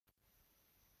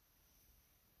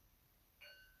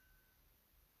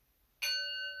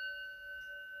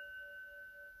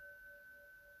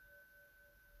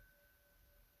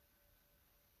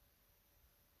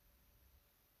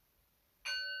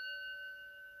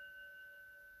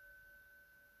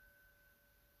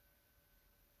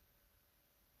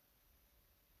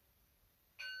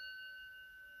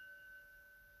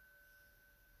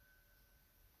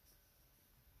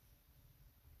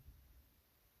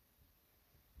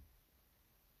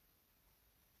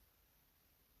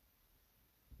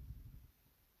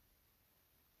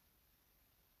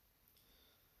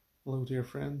Hello, dear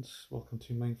friends. Welcome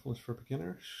to Mindfulness for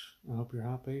Beginners. I hope you're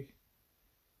happy.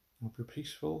 I hope you're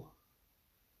peaceful.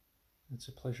 It's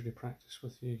a pleasure to practice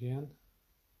with you again.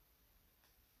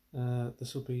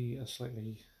 This will be a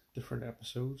slightly different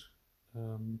episode. So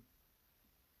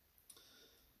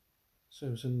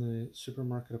I was in the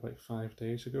supermarket about 5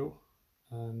 days ago,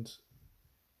 and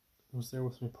I was there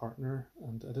with my partner,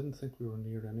 and I didn't think we were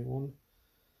near anyone,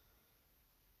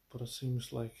 but it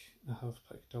seems like I have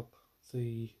picked up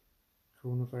the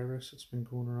coronavirus that's been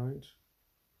going around.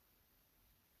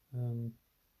 I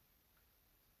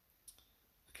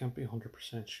can't be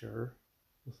 100% sure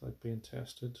without being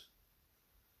tested,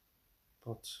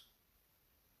 but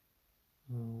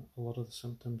a lot of the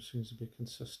symptoms seems to be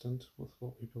consistent with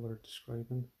what people are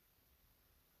describing.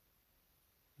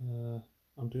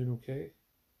 I'm doing okay.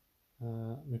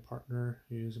 My partner,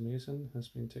 who is amazing, has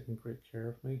been taking great care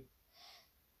of me,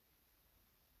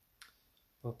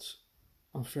 but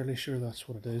I'm fairly sure that's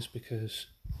what it is because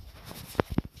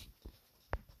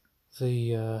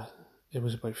it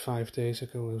was about 5 days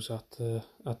ago. I was at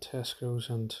Tesco's,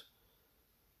 and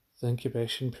the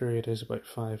incubation period is about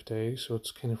 5 days, so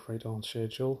it's kind of right on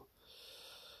schedule.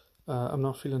 I'm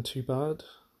not feeling too bad.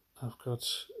 I've got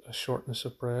a shortness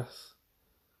of breath,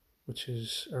 which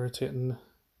is irritating.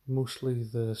 Mostly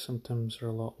the symptoms are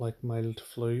a lot like mild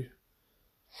flu.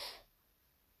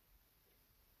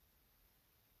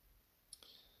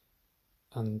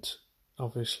 And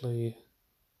obviously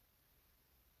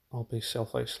I'll be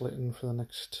self-isolating for the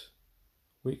next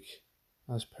week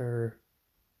as per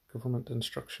government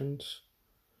instructions.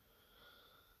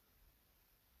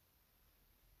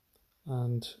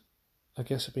 And I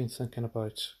guess I've been thinking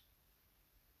about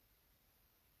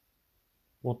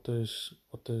what does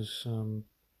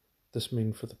this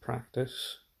mean for the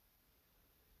practice.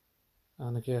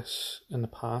 And I guess in the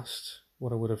past,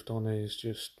 what I would have done is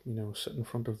just, sit in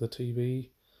front of the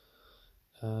TV,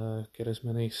 get as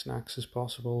many snacks as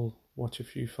possible, watch a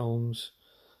few films,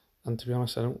 and to be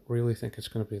honest, I don't really think it's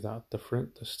going to be that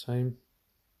different this time.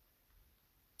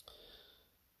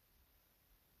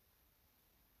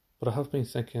 But I have been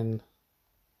thinking,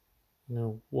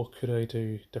 what could I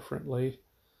do differently?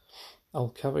 I'll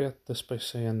caveat this by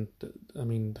saying that,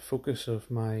 the focus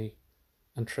of my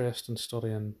interest in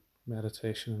studying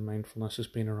meditation and mindfulness has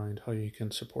been around how you can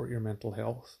support your mental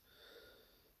health.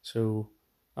 So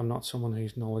I'm not someone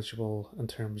who's knowledgeable in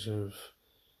terms of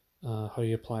how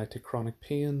you apply it to chronic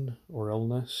pain or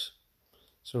illness.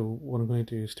 So what I'm going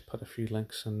to do is to put a few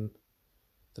links in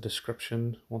the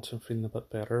description once I'm feeling a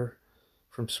bit better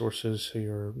from sources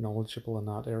who are knowledgeable in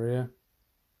that area.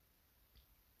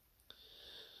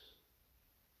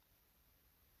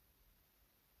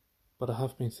 But I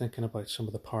have been thinking about some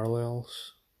of the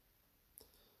parallels,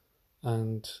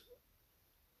 and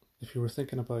if you were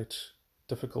thinking about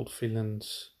difficult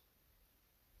feelings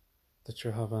that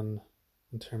you're having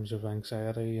in terms of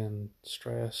anxiety and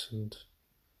stress and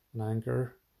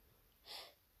anger,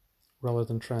 rather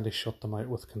than trying to shut them out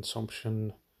with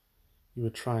consumption, you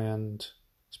would try and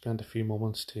spend a few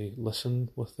moments to listen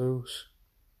with those.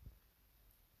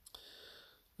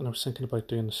 And I was thinking about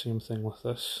doing the same thing with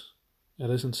this. It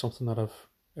isn't something that I've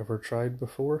ever tried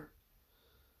before,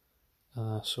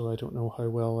 so I don't know how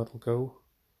well it'll go.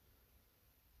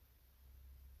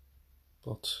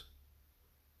 But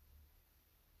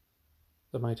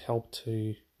that might help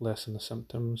to lessen the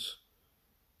symptoms,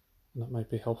 and that might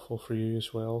be helpful for you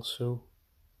as well. So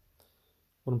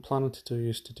what I'm planning to do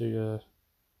is to do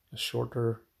a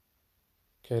shorter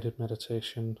guided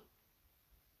meditation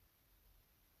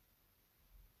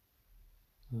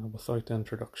without the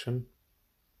introduction.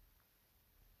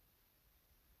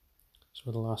 So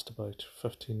it'll last about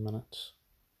 15 minutes.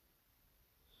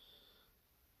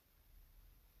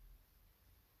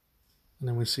 And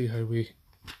then we'll see how we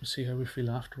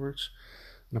feel afterwards.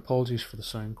 And apologies for the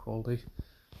sound quality.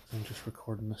 I'm just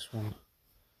recording this one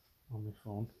on my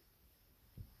phone.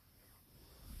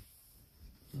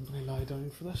 I'm going to lie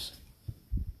down for this.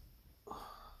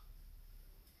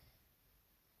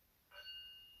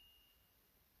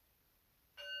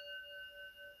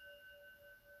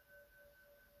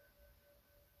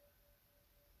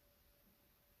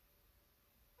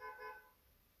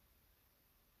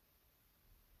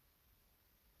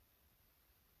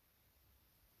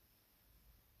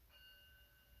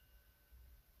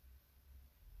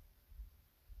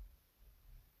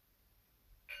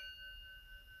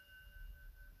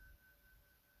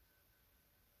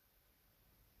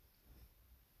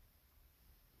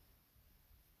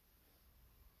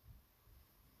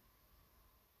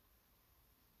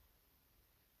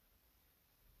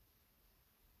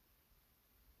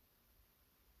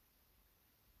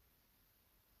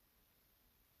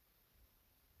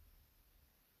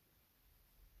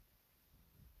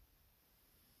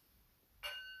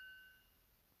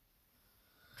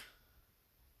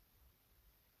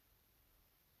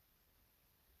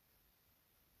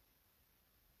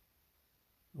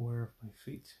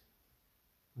 my feet.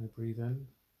 I breathe in,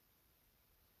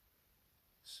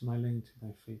 smiling to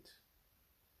my feet.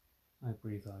 I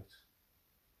breathe out,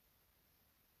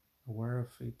 aware of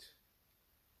feet,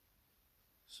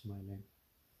 smiling.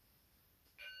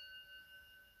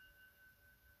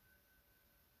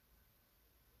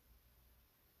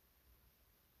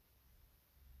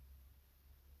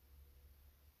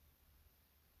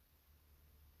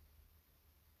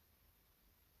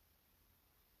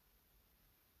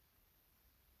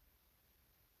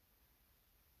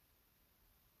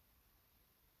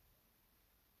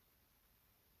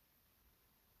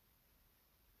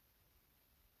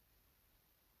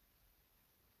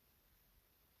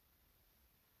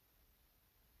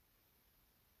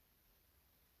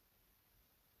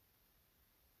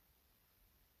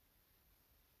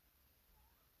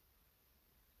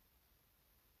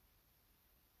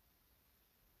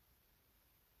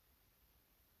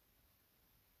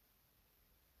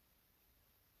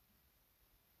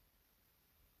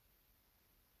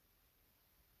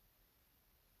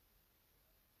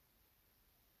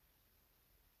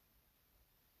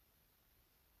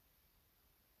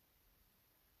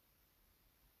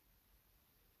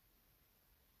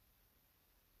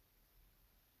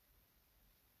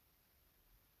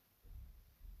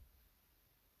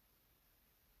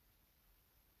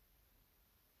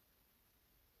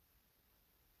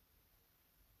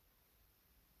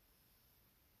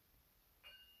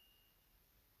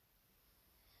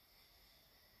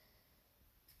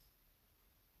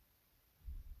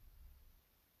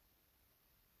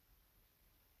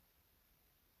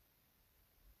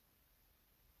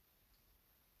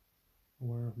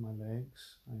 Aware of my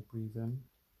legs, I breathe in.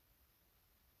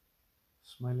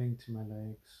 Smiling to my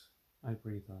legs, I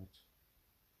breathe out.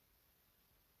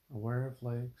 Aware of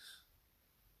legs,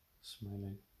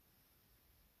 smiling.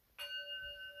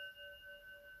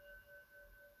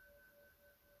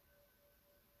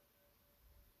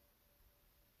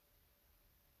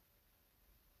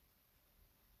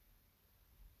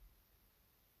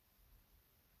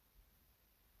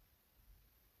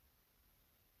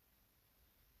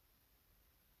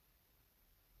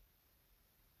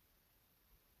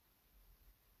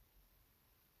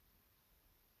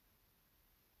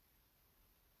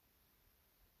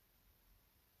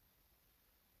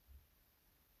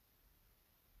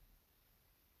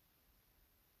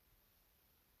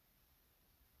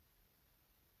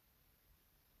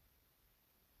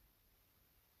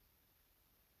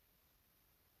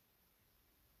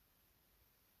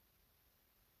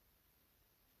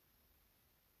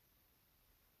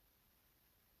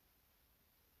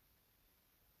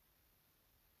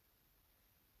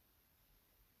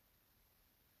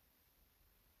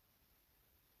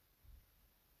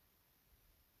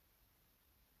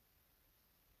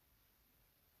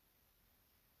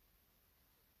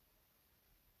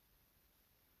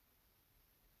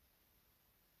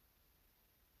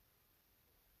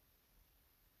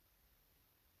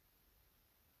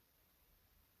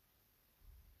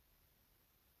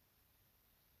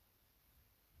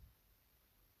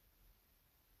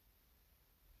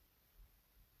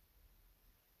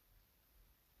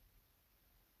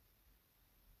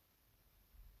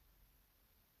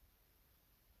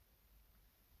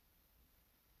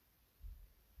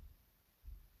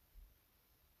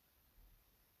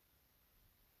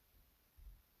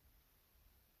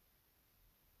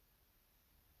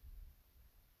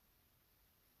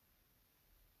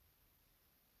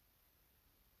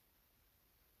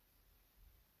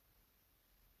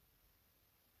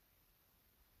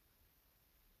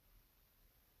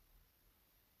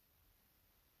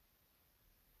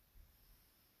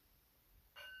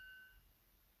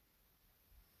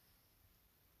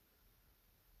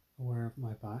 Aware of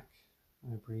my back,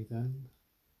 I breathe in.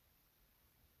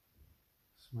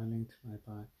 Smiling to my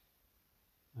back,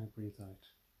 I breathe out.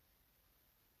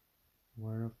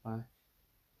 Aware of back,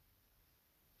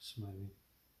 smiling.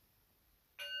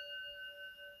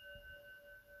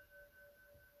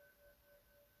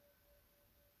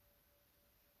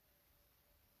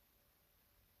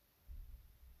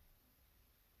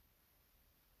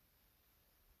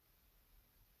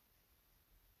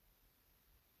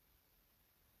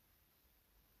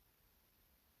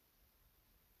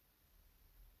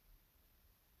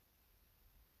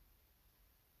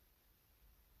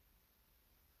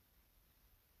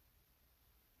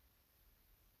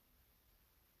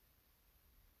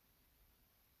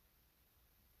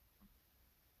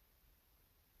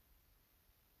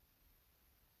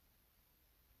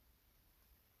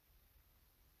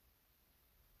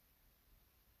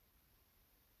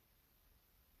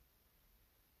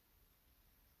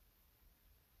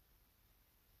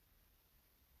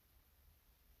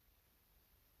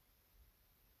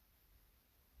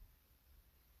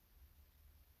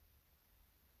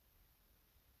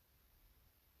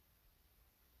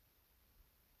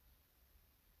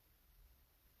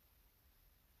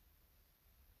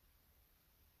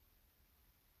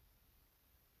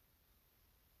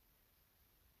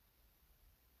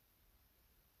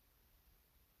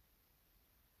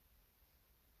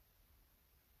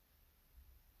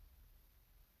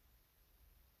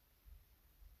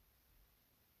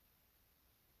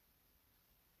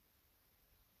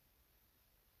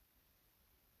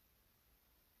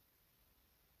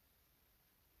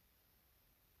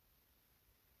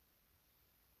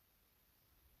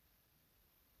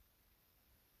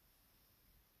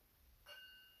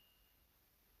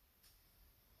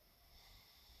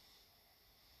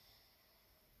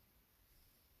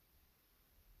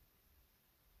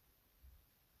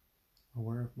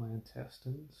 Aware of my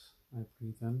intestines, I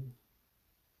breathe in.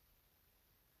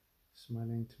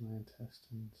 Smiling to my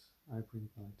intestines, I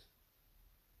breathe out.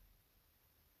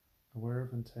 Aware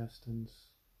of intestines,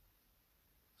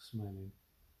 smiling.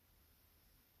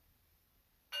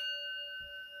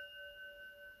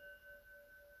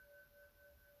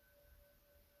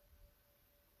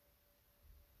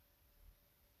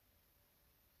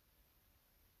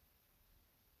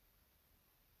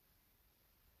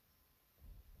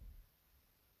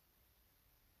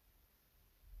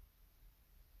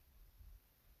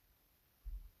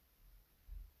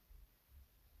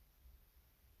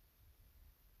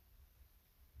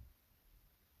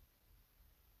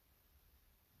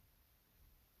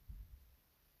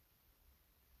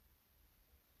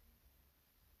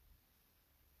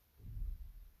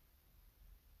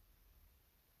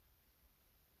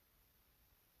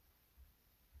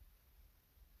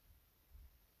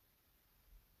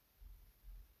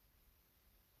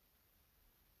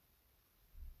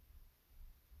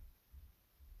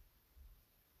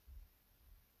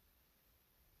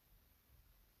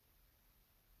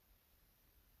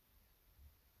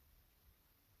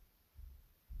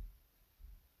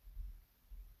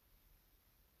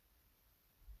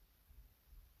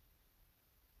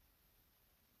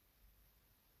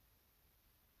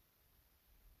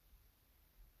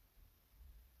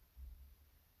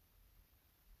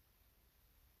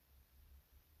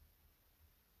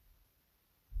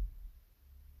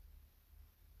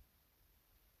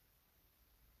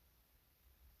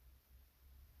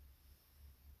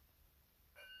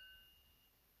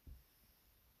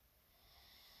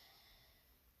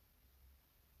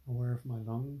 Aware of my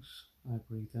lungs, I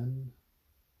breathe in.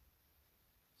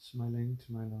 Smiling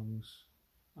to my lungs,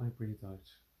 I breathe out.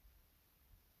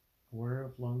 Aware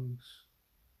of lungs,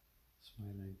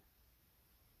 smiling.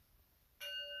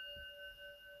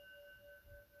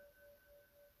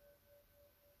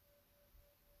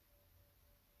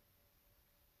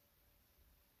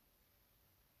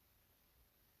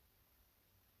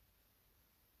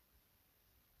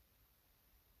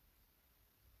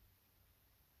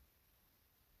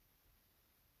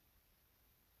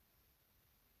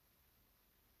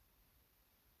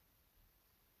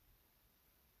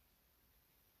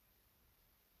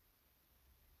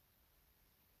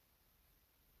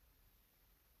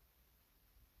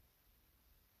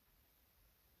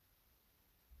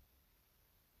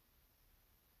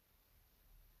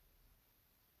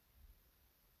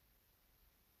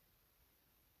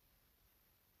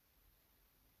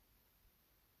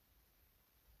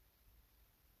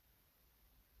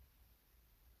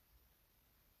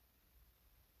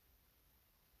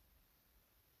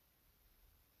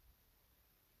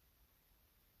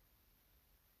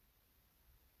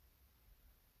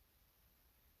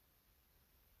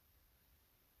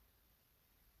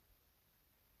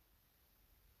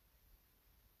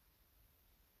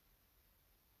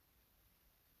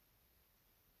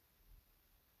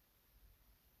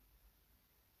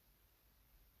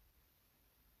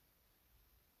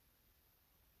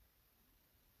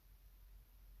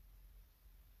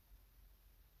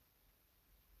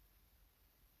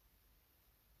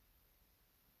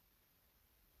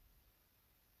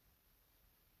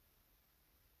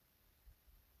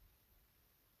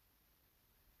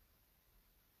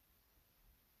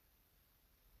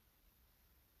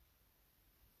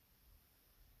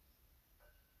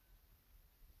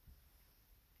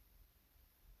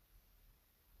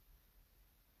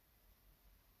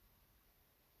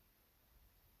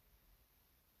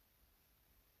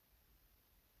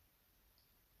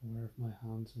 Aware of my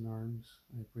hands and arms,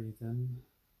 I breathe in.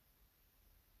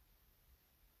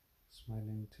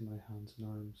 Smiling to my hands and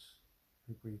arms,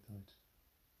 I breathe out.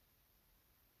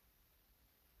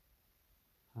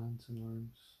 Hands and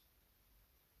arms,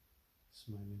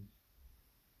 smiling.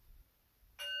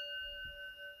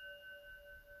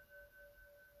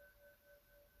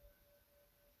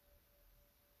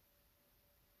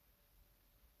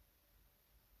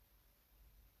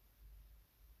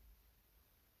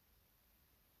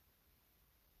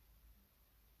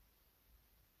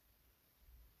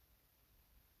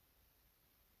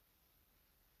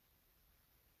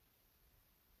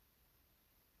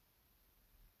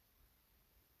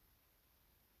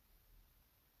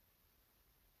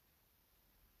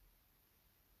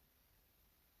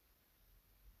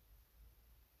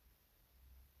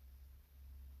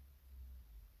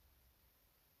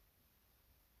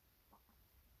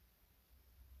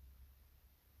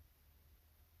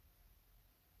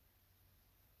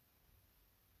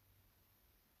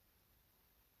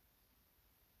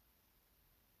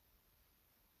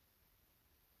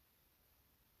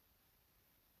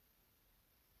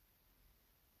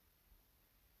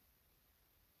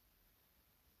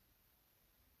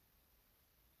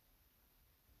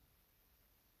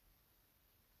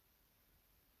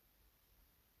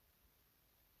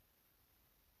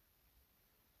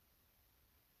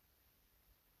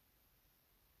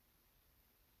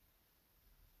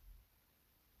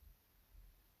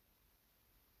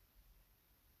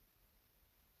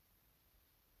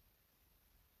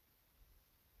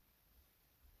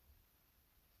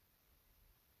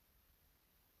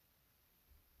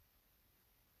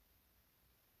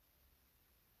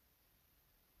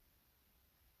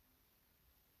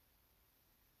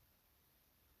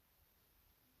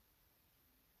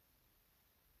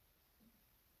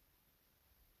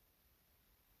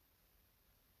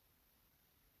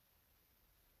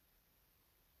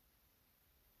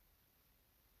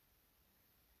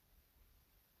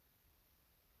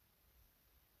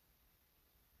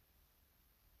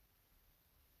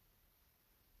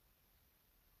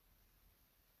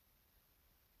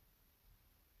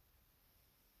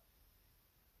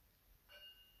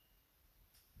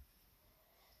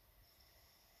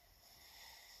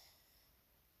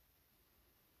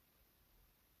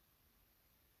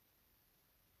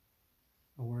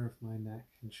 of my neck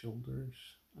and shoulders,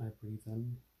 I breathe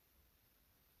in.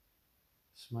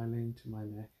 Smiling to my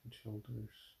neck and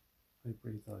shoulders, I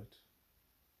breathe out.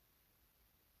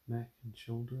 Neck and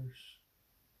shoulders,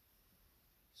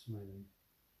 smiling.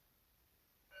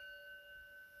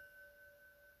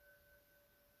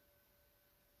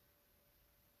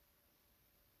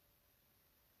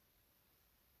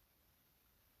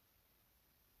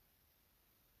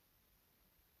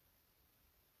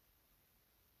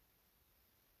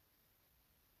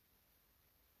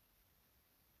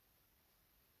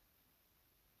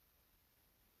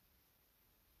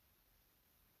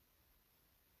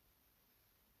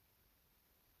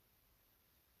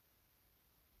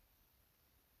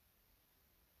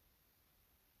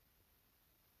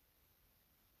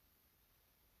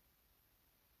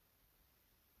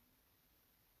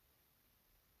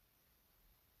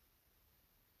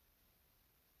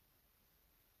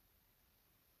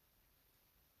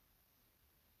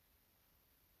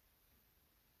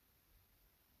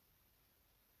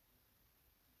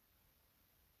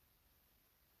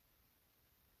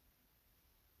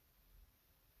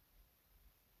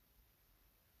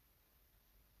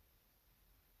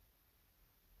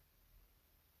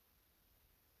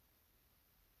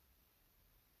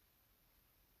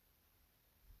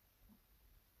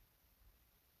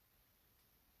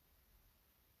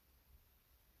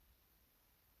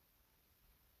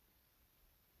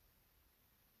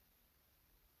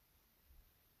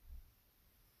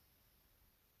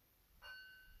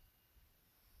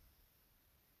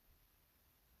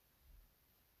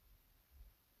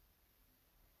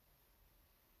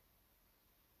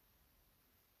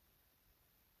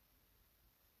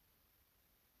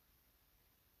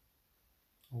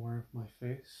 Aware of my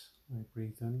face, I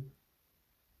breathe in.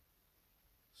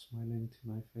 Smiling to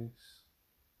my face,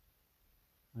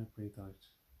 I breathe out.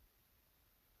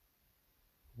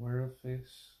 Aware of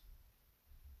face,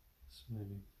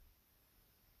 smiling.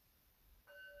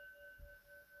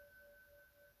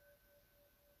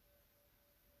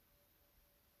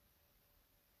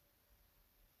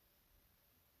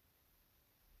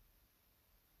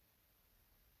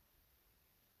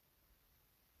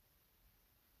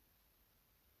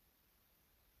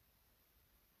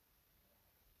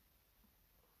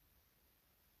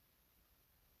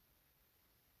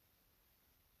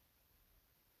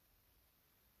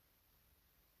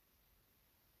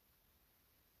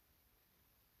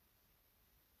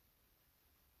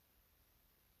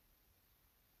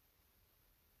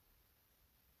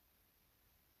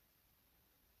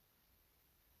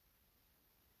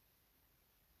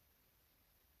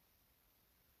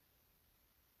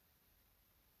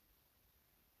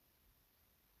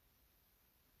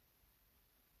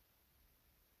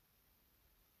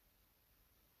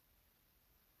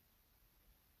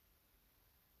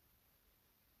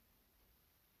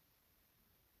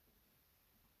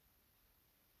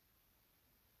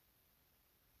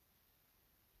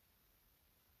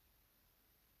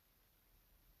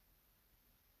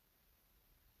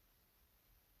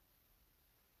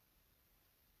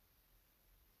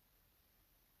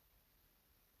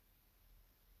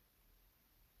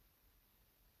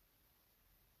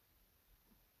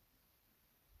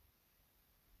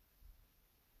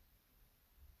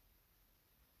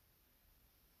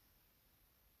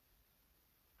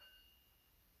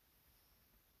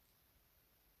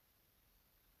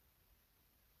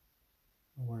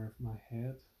 Aware of my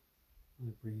head,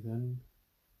 I breathe in.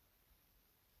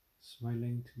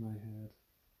 Smiling to my head,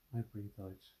 I breathe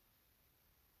out.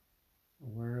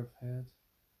 Aware of head,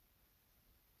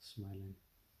 smiling.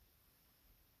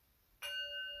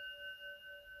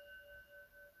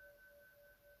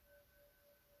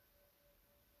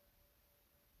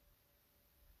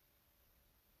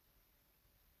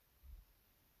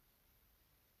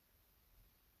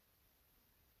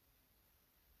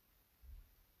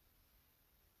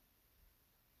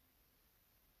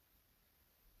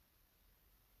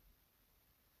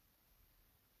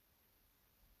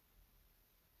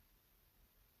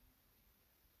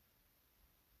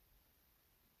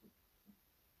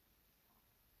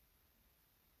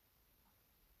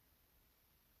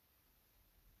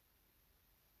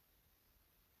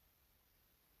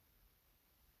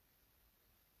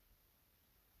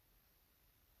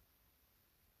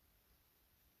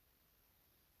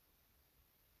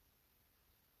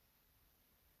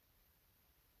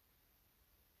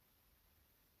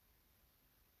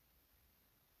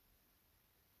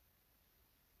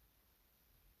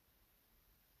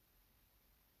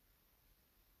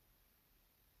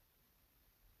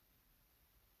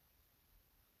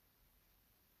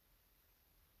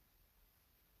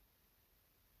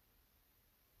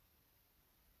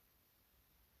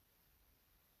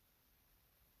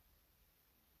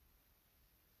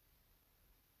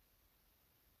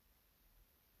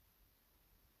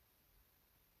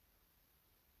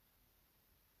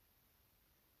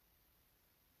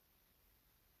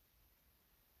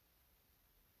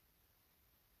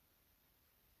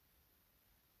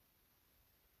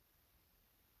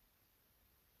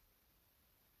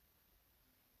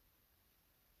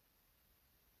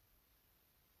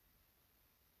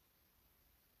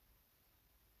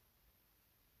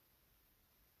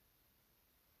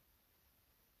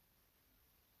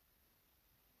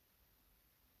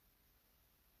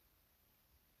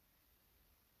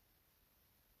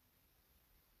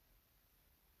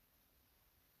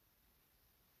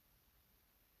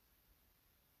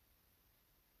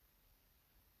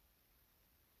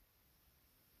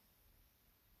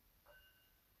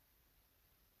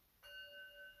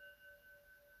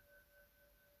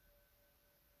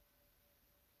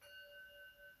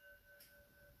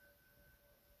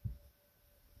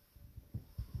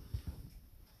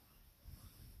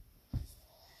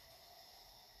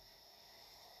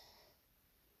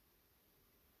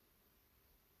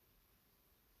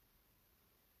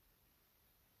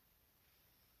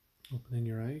 Opening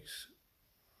your eyes,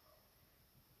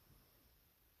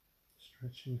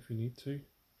 stretching if you need to.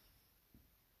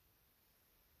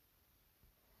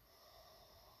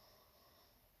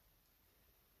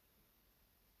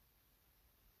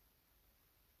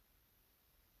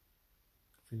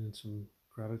 Feeling some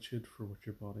gratitude for what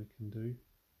your body can do.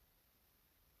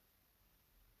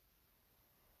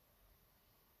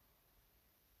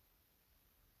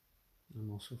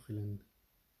 I'm also feeling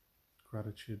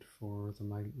gratitude for the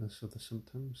mildness of the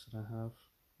symptoms that I have.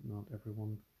 Not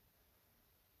everyone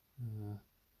will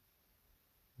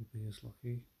be as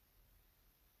lucky.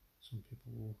 Some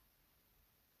people will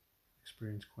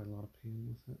experience quite a lot of pain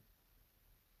with it.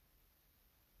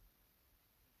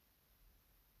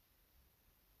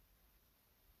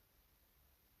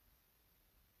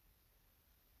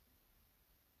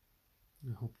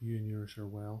 I hope you and yours are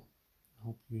well. I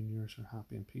hope you and yours are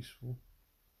happy and peaceful.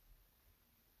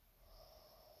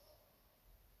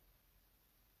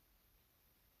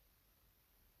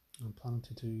 I'm planning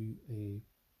to do a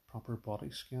proper body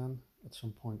scan at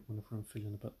some point whenever I'm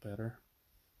feeling a bit better.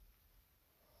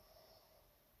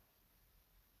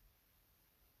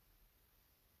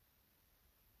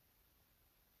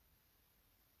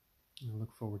 I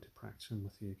look forward to practicing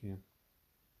with you again.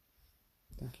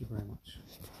 Thank you very much.